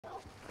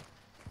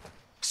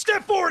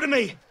Step forward to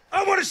me!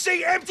 I want to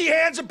see empty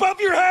hands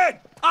above your head!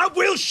 I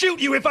will shoot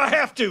you if I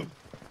have to!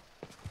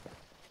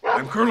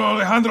 I'm Colonel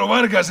Alejandro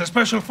Vargas of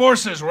Special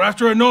Forces. We're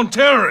after a known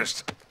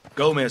terrorist.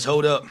 Gomez,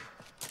 hold up.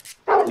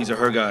 These are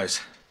her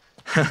guys.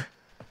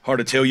 Hard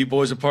to tell you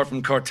boys apart from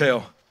the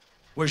cartel.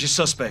 Where's your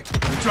suspect?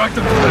 We tracked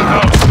him to the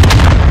house.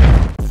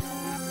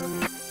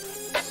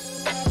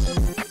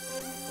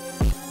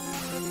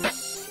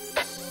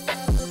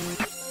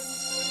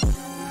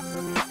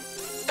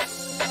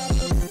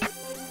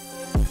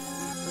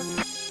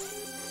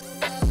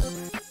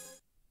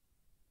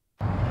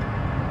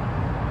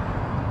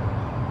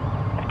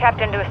 Tapped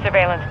into a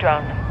surveillance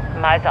drone.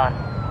 Eyes on.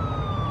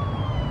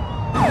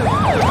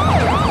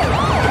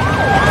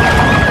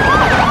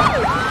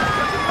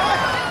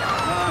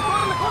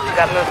 You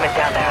got movement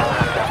down there,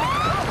 Alejandro.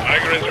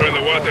 Migrants are in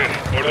the water.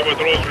 Border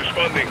patrol's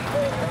responding.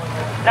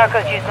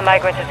 Narcos use the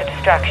migrants as a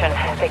distraction.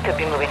 They could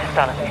be moving to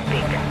Sun as we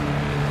speak.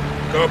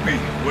 Copy.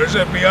 Where's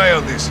FBI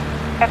on this?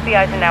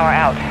 FBI's an hour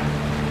out.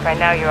 Right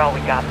now, you're all we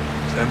got.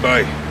 Stand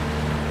by.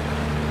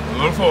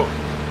 Rodolfo,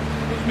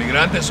 los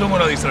migrantes son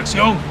una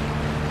distracción.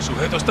 El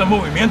sujeto está en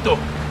movimiento.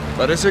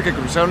 Parece que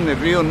cruzaron el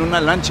río en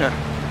una lancha.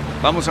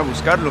 Vamos a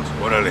buscarlos.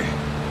 Órale.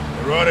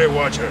 Rode,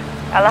 Watcher.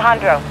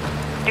 Alejandro,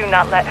 do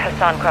not let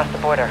Hassan cross the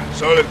border.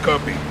 Solid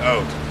copy.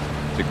 Out.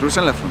 Si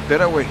cruzan la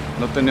frontera, güey,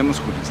 no tenemos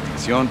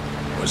jurisdicción.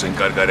 Pues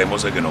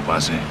encargaremos de que no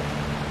pase.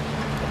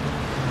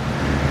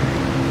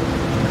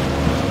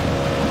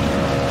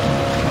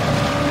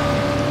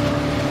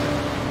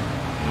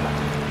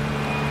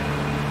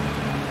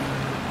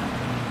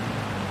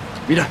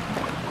 Mira,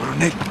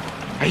 coronel.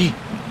 Ahí,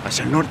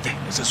 hacia el norte.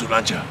 Esa es su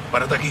lancha.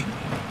 Párate aquí.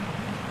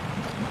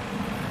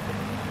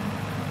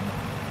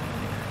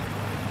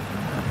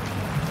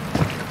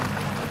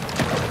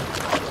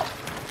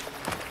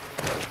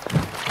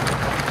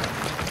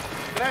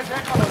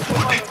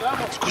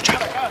 Escucha.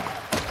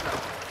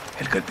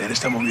 El cartel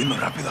está moviendo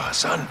rápido a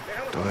Hassan.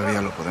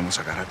 Todavía lo podemos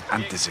agarrar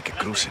antes de que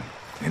crucen.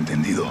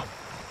 Entendido.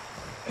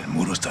 El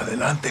muro está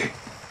adelante.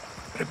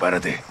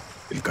 Prepárate.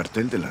 El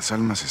cartel de las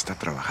almas está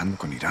trabajando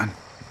con Irán.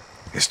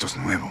 Esto es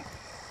nuevo.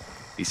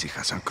 ¿Y si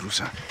Hassan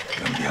cruza?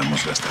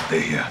 Cambiamos la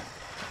estrategia.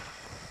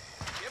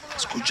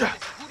 Escucha.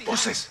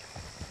 Voces.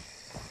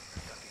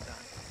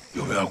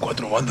 Yo veo a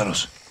 4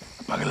 vándalos.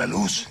 Apaga la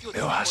luz.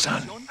 Veo a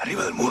Hassan,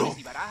 arriba del muro.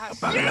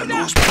 Apaga la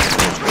luz para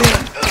que nos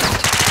vean.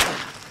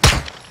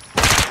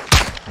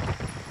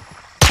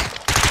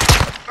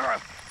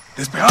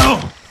 ¡Despejado!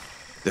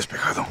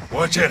 Despejado.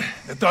 Watcher,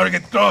 the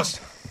target crossed.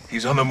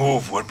 He's on the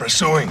move. We're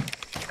pursuing.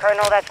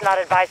 Colonel, that's not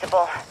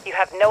advisable. You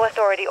have no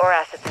authority or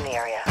assets in the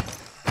area.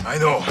 I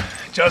know.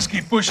 Just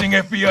keep pushing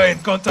FBI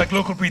and contact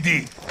local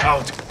PD.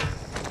 Out.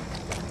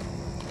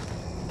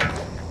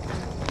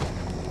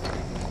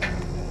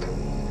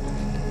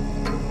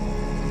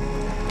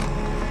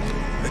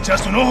 ¿Le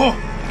echaste un ojo?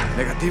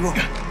 Negativo.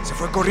 Se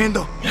fue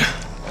corriendo.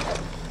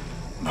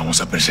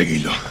 Vamos a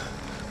perseguirlo.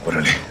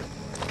 Órale.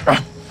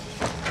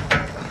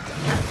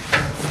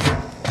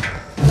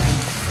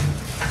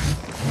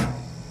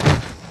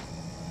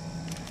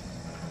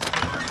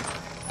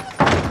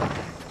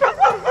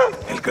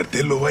 El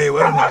cartel lo va a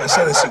llevar a una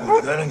casa de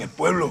seguridad en el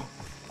pueblo.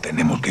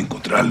 Tenemos que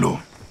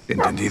encontrarlo.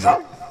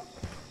 Entendido.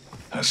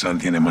 Hassan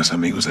tiene más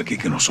amigos aquí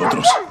que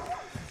nosotros.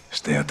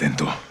 Esté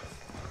atento.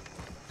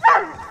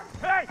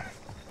 Hey!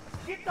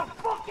 Get the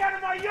fuck out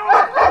of my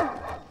yard!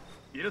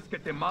 ¿Quieres que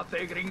te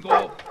mate,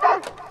 gringo?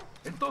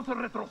 Entonces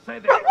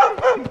retrocede.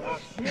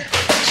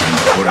 Hassan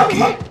va por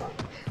aquí.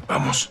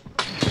 Vamos.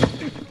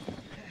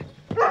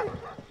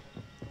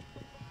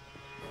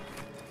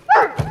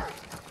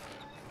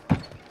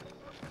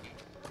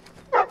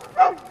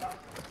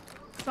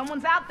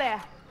 Someone's out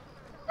there.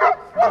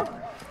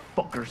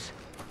 Fuckers.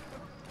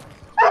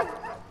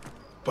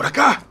 Por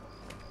acá.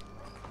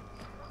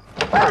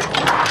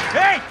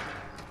 Hey!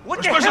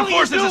 What the hell Special are you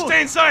Forces doing?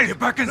 stay inside. Get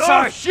back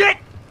inside. Oh, shit!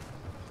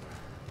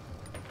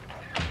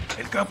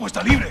 El campo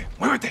está libre.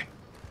 Muévete.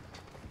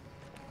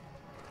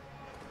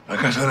 La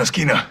casa de la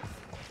esquina.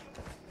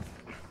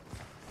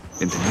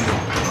 Entendido.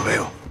 Lo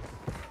veo.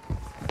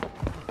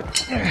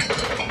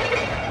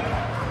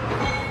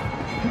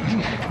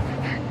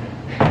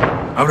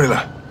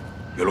 Ábrela.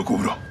 Yo lo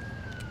cubro.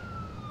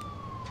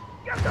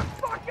 Get the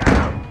fuck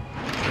out!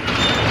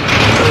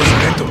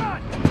 Cemento.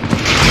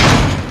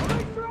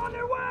 Police are on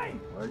their way!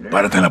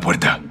 Párate en la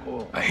puerta.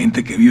 Hay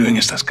gente que vive en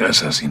estas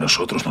casas y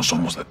nosotros no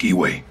somos de aquí,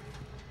 güey.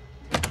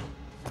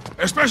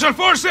 ¡Special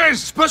Forces!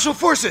 ¡Special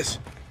Forces!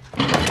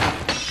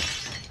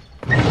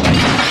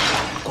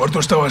 El cuarto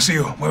está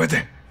vacío.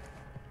 Muévete.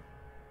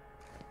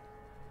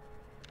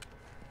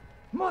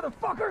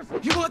 Motherfuckers!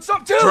 You want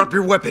some too? Drop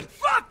your weapon.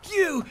 Fuck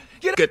you!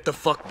 Get the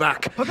fuck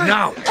back. Okay.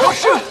 Now. Don't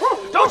shoot!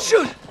 Don't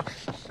shoot!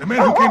 The men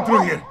who came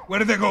through here, where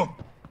did they go?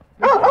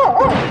 That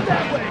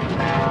way!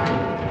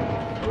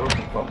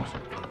 Vamos.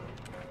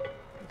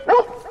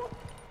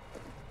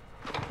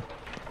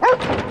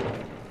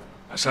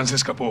 Hassan se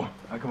escapó.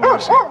 Hay que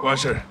moverse.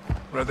 Watcher,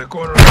 we're at the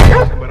corner of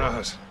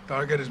Barajas.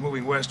 Target is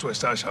moving west to a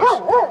stash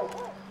house.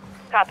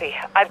 Copy.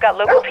 I've got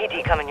local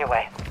PD coming your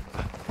way.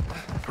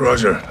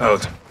 Roger,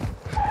 out.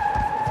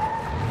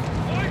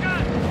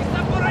 ¡Oigan!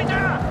 ¡Están por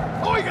allá!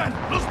 ¡Oigan!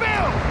 ¡Los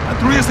veo!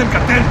 Patrullas del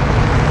cartel.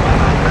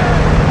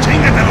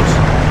 ¡Chíngatelos!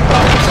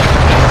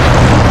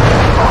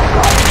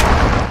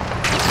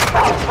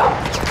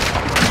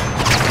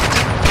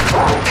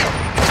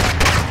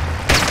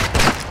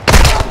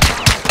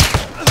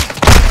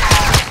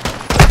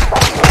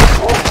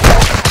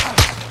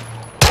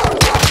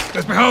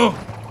 Despejado.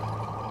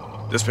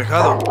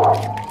 Despejado.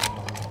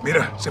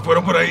 Mira, se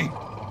fueron por ahí.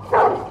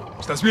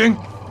 ¿Estás bien?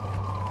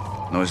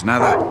 No es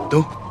nada.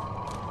 ¿Tú?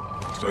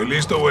 Estoy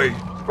listo, güey.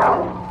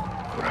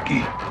 Por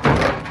aquí.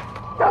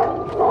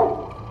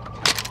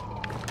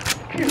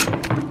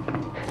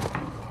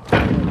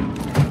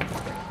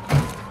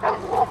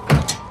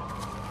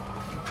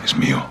 Es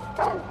mío,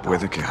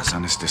 Puede que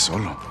Hassan esté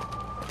solo.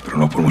 pero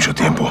no por mucho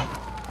tiempo.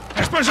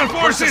 Special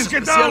Forces,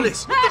 get down!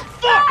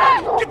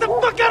 Get the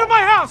fuck out of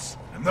my house!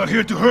 I'm not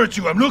here to hurt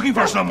you. I'm looking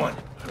for someone.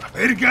 A la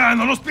verga,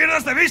 no los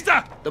pierdas de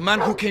vista. The man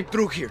who came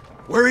through here.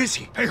 Where is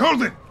he? Hey,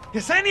 hold it.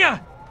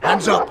 Yesenia!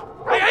 Hands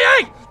up. Hey, hey,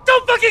 hey!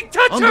 Don't fucking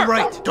touch On her! the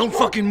right. Don't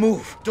fucking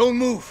move. Don't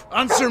move.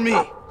 Answer me.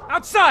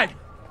 Outside!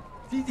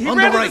 He On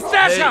ran the to right. the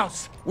stash Hey,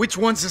 house! Which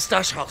one's the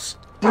stash house?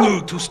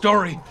 Blue,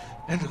 2-story.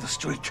 End of the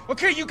street.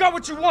 Okay, you got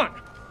what you want.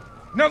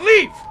 Now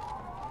leave!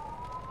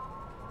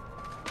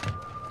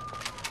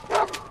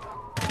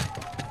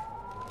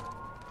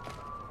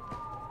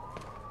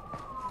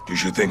 You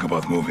should think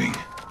about moving.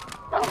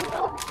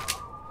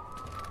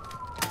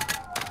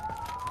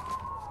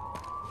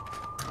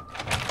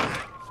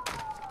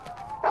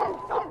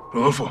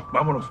 Rodolfo,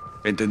 vámonos.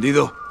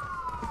 ¿Entendido?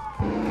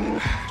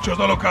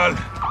 Chota local.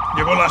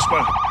 Llegó el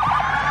aspa.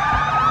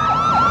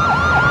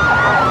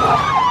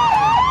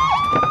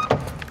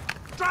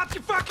 Drop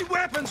your fucking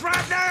weapons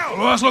right now!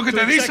 Solo haz lo que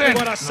te dicen.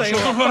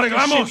 Nosotros lo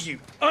arreglamos.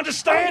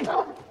 Understand?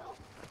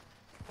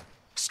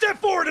 Step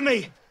forward to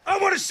me! I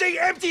want to see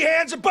empty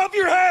hands above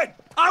your head!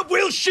 I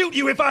will shoot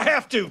you if I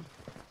have to!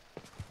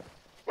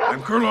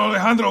 I'm Colonel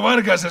Alejandro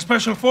Vargas, the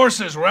Special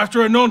Forces. We're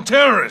after a known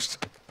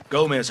terrorist.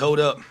 Gomez, hold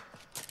up.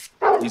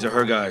 These are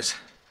her guys.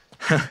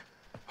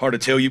 Hard to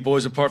tell you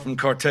boys apart from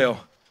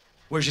cartel.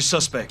 Where's your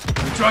suspect?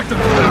 We tracked them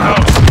to their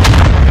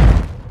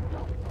house.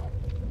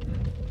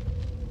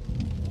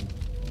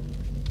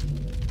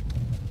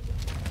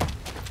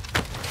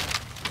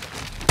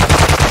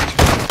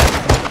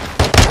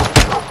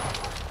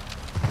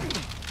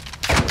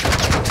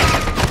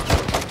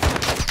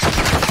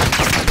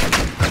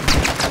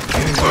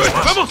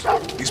 ¡Vamos!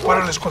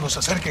 Dispárales cuando se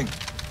acerquen.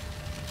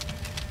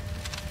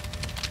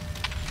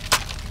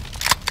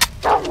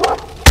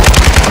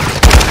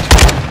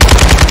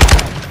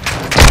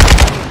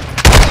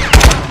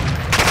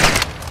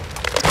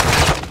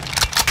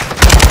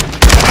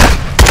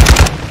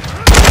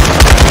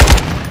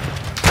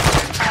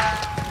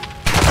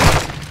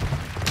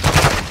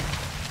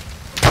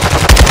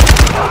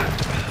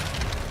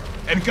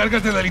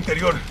 Encárgate del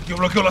interior. Yo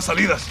bloqueo las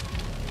salidas.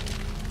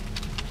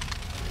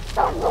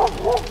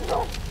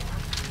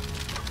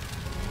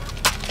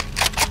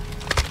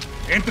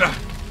 Entra.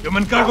 Yo me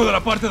encargo de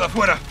la parte de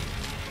afuera.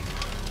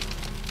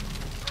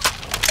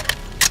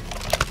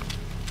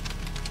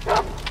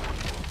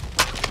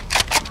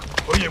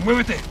 Oye,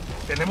 muévete.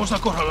 Tenemos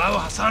acorralado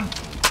a Hassan.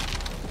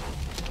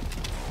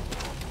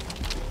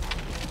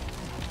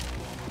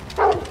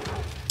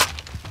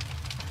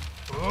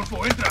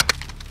 Rodolfo, entra.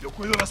 Yo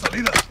cuido las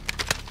salidas.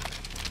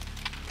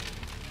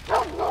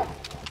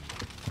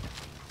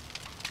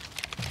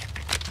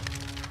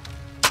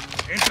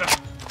 Entra.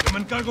 Yo me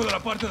encargo de la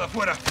parte de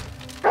afuera.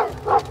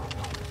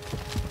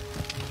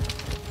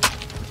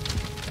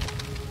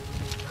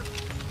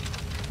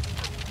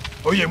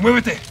 Oye,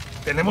 muévete.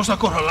 Tenemos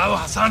acorralado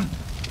a Hassan.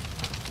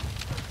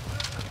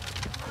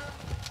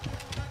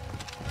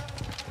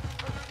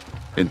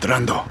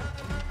 Entrando.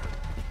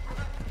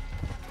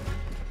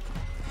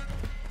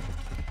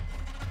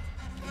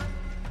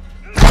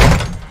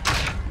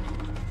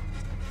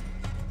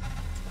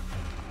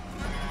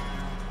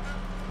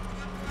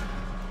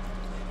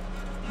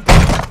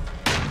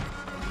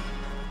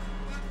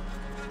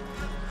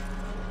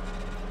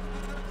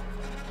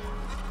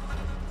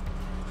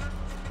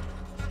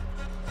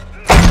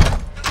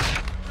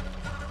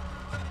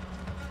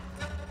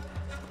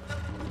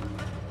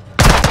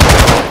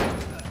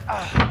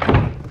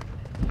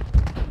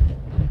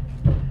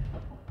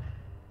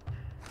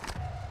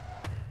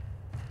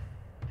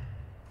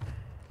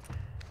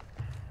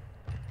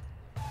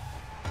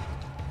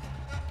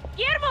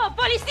 ¡Guillermo!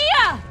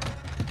 ¡Policía!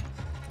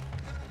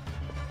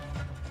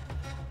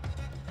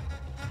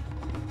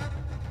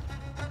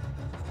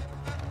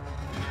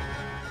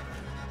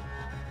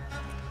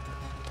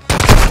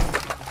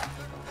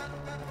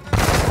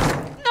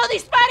 ¡No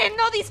disparen!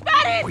 ¡No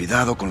disparen!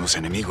 Cuidado con los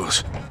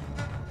enemigos.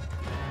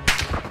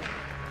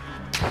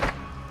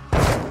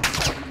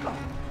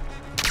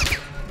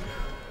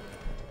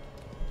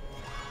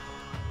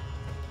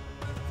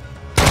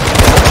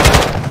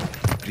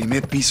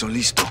 Primer piso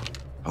listo.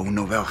 Aún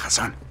no veo a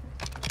Hassan.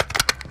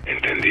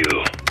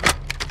 Entendido.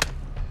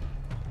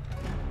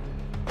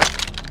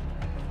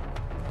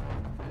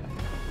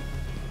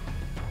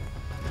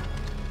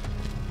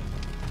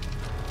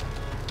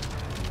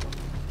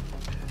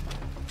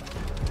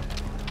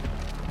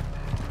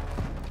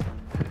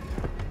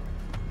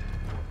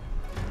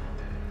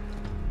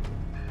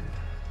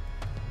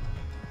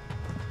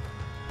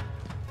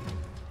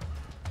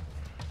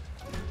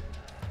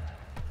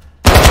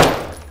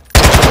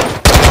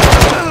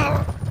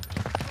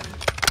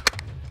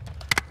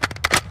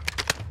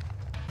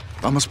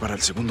 Vamos para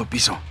el segundo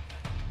piso.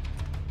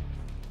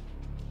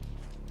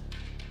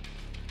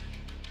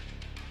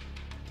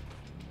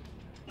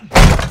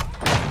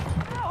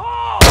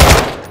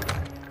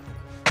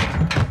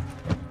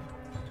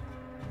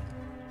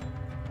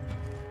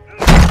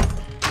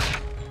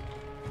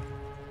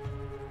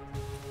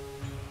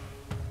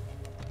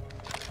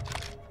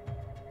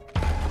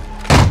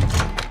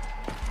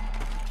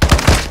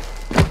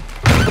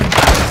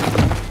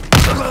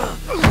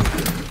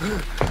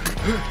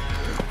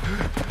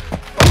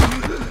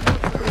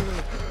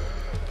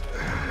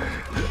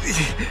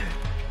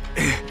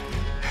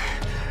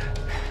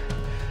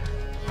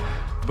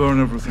 Burn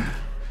everything.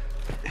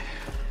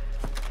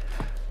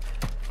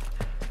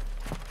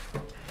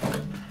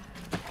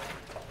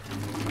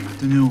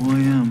 Do you know who I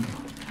am?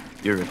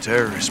 You're a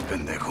terrorist,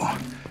 pendejo.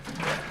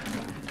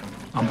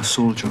 I'm a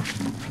soldier.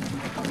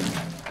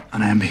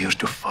 And I'm here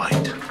to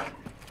fight.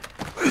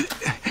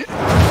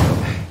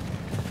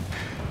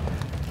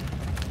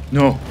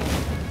 No.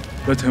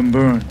 Let him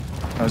burn,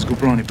 as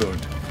Gobrani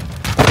burned.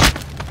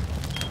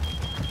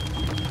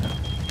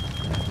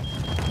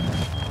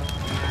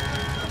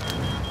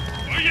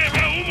 Oye,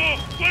 veo humo.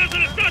 ¿Cuál es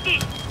el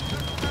estatus?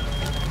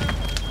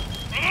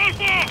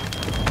 ¡Rodolfo!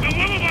 ¡Me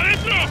muevo para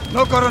adentro!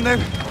 No, coronel.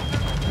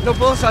 No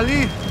puedo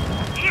salir.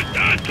 ¿Dónde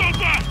estás,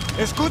 compa?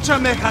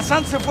 Escúchame,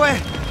 Hassan se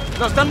fue.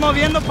 Lo están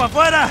moviendo para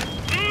afuera.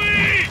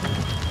 ¡Luis!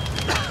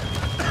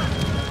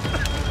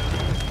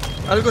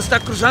 Algo está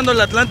cruzando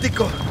el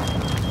Atlántico.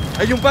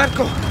 Hay un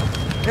barco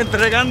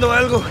entregando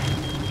algo.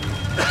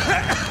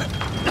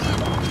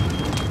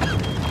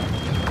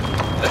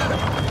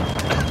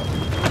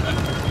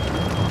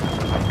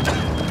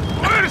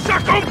 ¡Fuerza,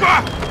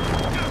 compa!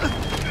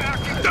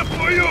 ¡Aquí te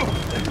apoyo!